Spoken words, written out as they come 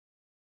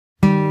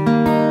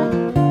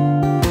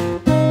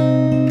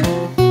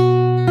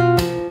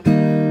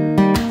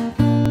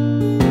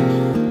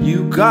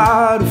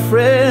got a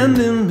friend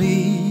in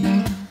me.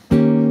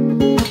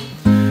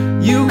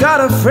 You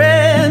got a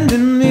friend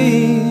in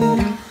me.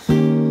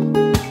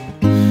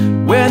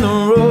 When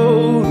the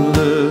road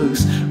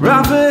looks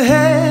rough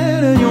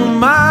ahead and you're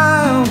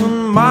miles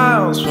and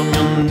miles from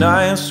your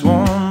nice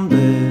warm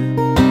bed,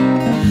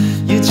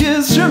 you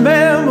just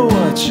remember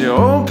what your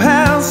old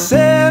pal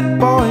said.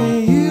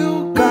 Boy,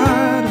 you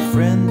got a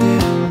friend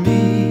in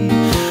me.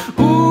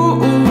 Ooh,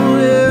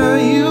 yeah,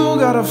 you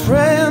got a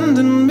friend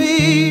in me.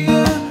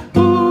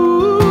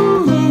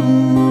 Ooh,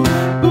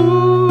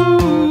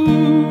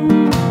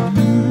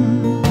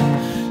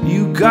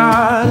 you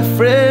got a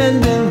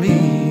friend in me.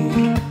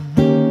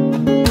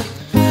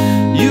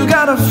 You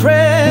got a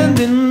friend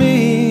in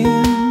me.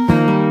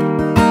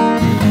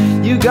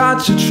 You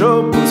got your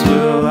troubles,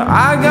 well,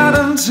 I got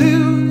them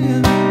too.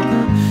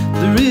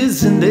 There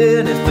isn't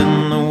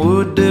anything the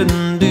wood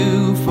didn't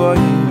do for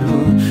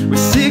you. We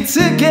stick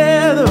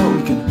together,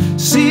 we can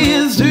see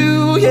it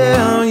through.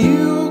 Yeah,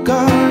 you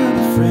got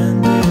a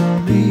friend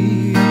in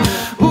me.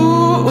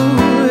 Ooh,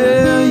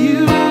 yeah,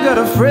 you got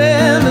a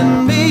friend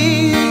in me.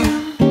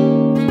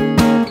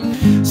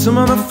 Some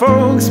other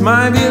folks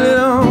might be a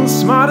little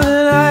smarter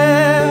than I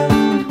am,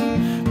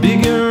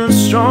 bigger and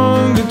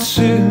stronger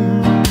too,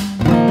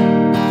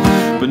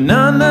 but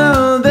none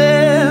of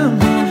them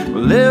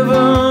will ever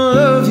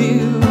love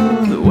you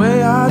the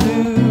way I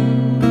do.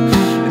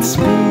 It's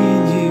me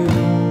and you,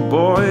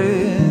 boy,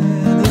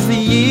 and as the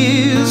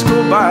years go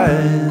by,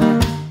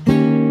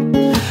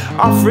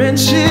 our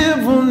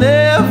friendship will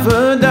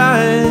never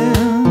die.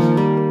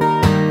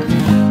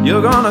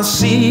 You're gonna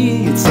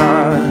see it's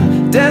our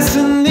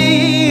destiny.